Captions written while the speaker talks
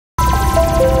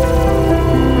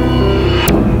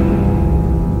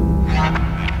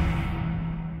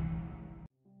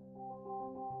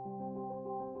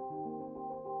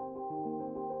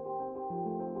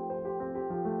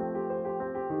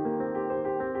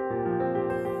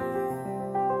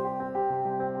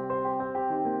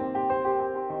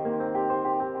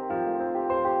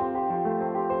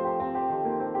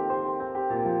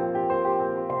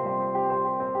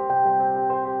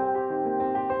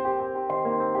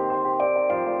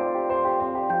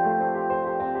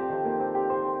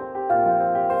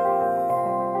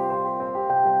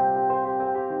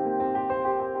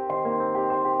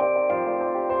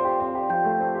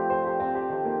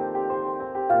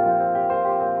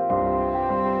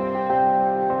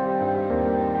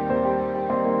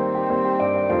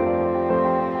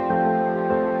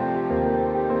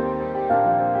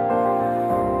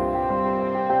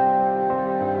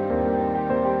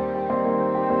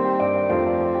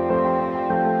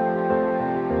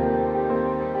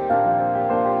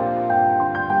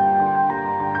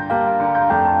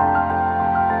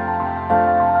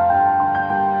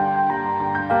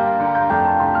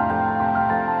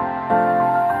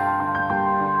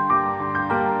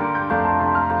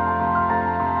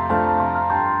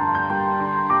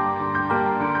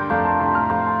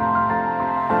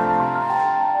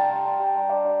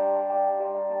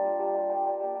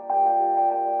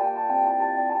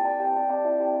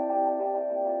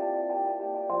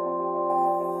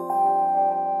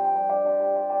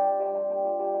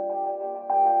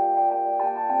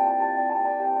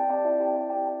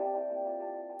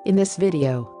In this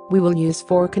video, we will use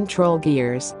 4 control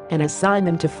gears and assign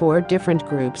them to 4 different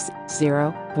groups,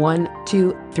 0, 1,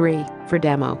 2, 3, for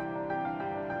demo.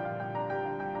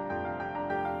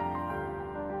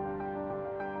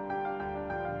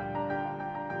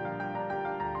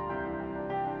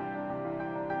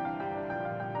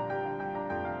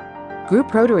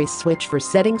 Group rotary switch for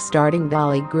setting starting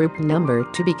DALI group number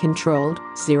to be controlled,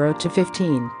 0 to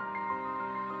 15.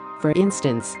 For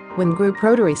instance, when group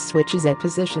rotary switch is at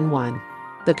position 1,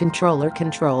 the controller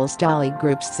controls DALI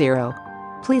groups 0.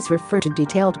 Please refer to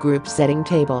detailed group setting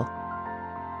table.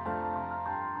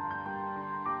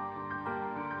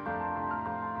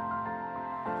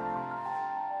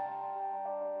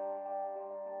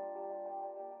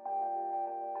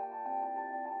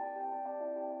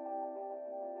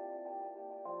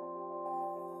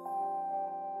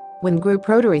 When group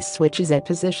rotary switch is at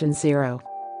position 0,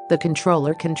 the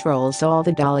controller controls all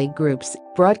the DALI groups.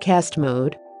 Broadcast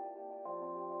mode.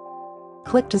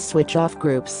 Click to switch off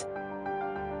groups.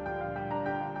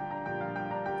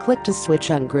 Click to switch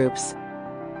on groups.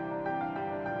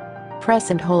 Press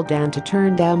and hold down to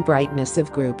turn down brightness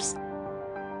of groups.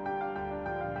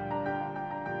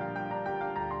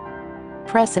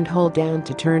 Press and hold down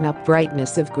to turn up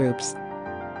brightness of groups.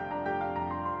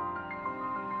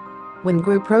 When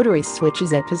group rotary switch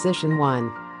is at position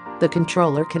 1, the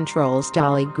controller controls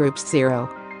DALI groups 0.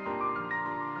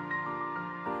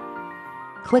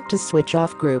 Click to switch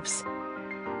off groups.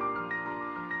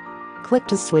 Click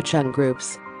to switch on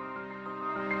groups.